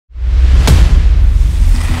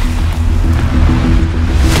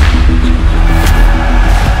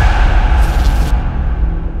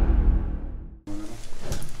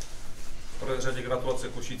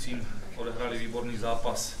Košicím odehrali výborný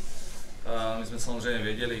zápas. My jsme samozřejmě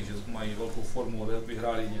věděli, že mají velkou formu,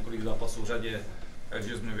 vyhráli několik zápasů v řadě,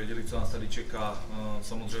 takže jsme věděli, co nás tady čeká.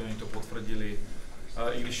 Samozřejmě oni to potvrdili.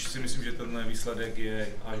 I když si myslím, že ten výsledek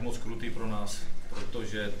je až moc krutý pro nás,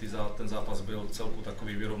 protože ten zápas byl celku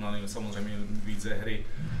takový vyrovnaný, samozřejmě víc ze hry.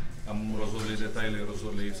 Tam rozhodli detaily,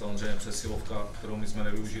 rozhodli samozřejmě přesilovka, kterou my jsme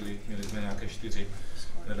nevyužili, měli jsme nějaké 4.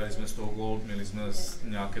 Nedali jsme z toho gól, měli jsme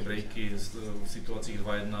nějaké breaky v situacích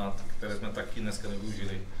 2-1, které jsme taky dneska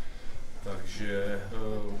nevyužili. Takže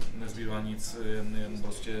nezbývá nic, jen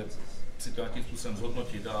prostě si to nějakým způsobem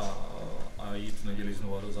zhodnotit a jít v neděli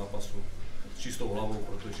znova do zápasu s čistou hlavou,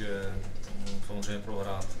 protože samozřejmě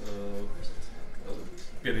prohrát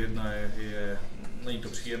 5-1 není to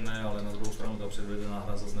příjemné, ale na druhou stranu ta předvedená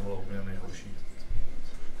hra zase nebyla úplně nejhorší.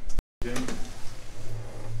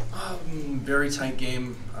 Very tight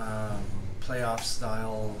game, playoff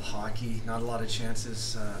style hockey. Not a lot of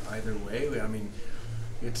chances either way. We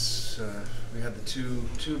had the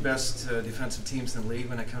two best defensive teams in the league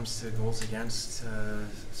when it comes to goals against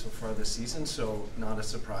so far this season. So not a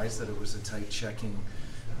surprise that it was a tight checking,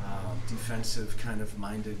 defensive kind of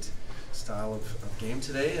minded style of game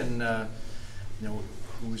today. And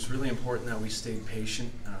it was really important that we stayed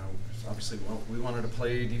patient. Obviously, we wanted to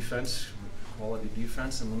play defense. Quality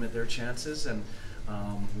defense and limit their chances, and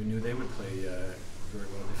we knew they would play very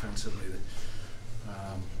well defensively.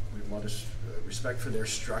 We have a lot of respect for their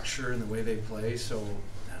structure and the way they play, so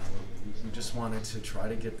we just wanted to try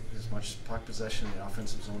to get as much puck possession in the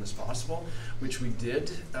offensive zone as possible, which we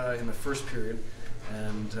did in the first period,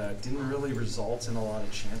 and didn't really result in a lot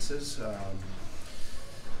of chances.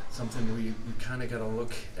 Something we kind of got to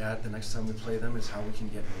look at the next time we play them is how we can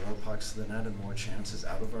get more pucks to the net and more chances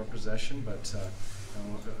out of our possession. But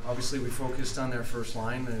obviously we focused on their first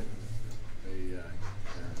line. They're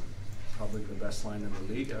probably the best line in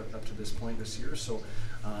the league up to this point this year. So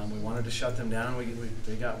we wanted to shut them down.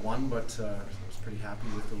 They got one, but I was pretty happy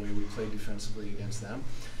with the way we played defensively against them.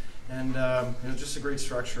 And just a great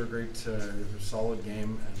structure, a great solid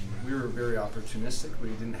game. And we were very opportunistic. We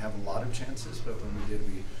didn't have a lot of chances, but when we did,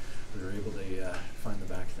 we were able to find the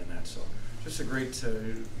back of the net. So just a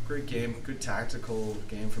great game, good tactical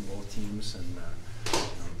game from both teams, and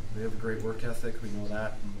they have a great work ethic. We know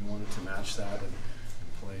that, and we wanted to match that and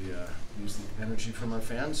play, use the energy from our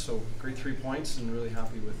fans. So great 3 points, and really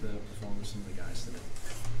happy with the performance of the guys today.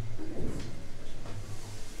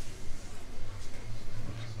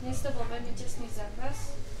 Dnes to bol veľmi tesný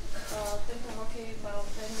zápas. Tento hokej mal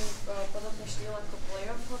veľmi podobný štýl ako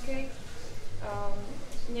playoff hokej.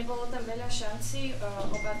 Nebolo tam veľa šancí,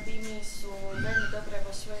 oba týmy sú veľmi dobré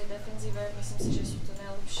vo svojej defenzíve, myslím si, že sú to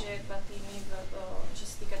najlepšie dva týmy, čo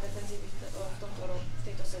sa týka defenzívy v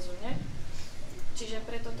tejto sezóne. Čiže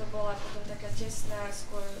preto to bola potom taká tesná,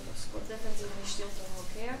 skôr defenzívny štýl toho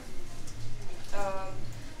hokeja.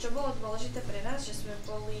 Čo bolo dôležité pre nás, že sme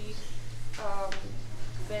boli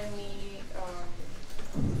veľmi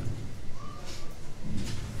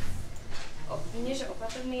nie že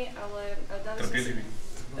opatrní, ale dali sme si...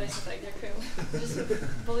 Tak, ďakujem. Že sme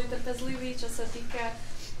boli trpezliví, čo sa týka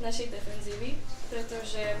našej defenzívy,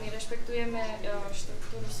 pretože my rešpektujeme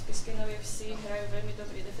štruktúru Spišskej Novej Vsi, hrajú veľmi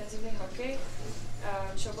dobrý defenzívny hokej.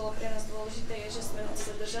 Čo bolo pre nás dôležité je, že sme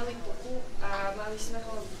sa držali puku a mali sme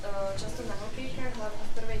ho často na hokejkách, hlavne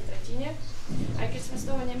v prvej tretine. Aj keď sme z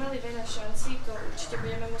toho nemali veľa šancí, to určite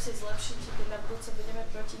budeme musieť zlepšiť, keď na budúce budeme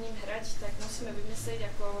proti ním hrať, tak musíme vymyslieť,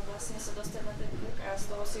 ako vlastne sa dostať na ten puk a z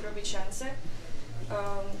toho si robiť šance.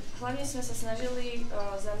 Hlavne sme sa snažili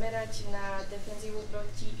zamerať na defenzívu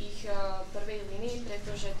proti ich prvej línii,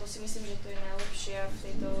 pretože to si myslím, že to je najlepšia v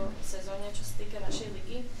tejto sezóne, čo sa týka našej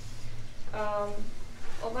ligy.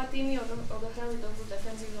 Oba týmy odohrali dobrú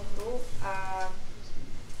defenzívnu hru a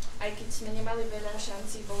aj keď sme nemali veľa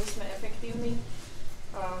šancí, boli sme efektívni.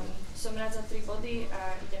 Som rád za 3 body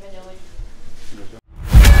a ideme ďalej.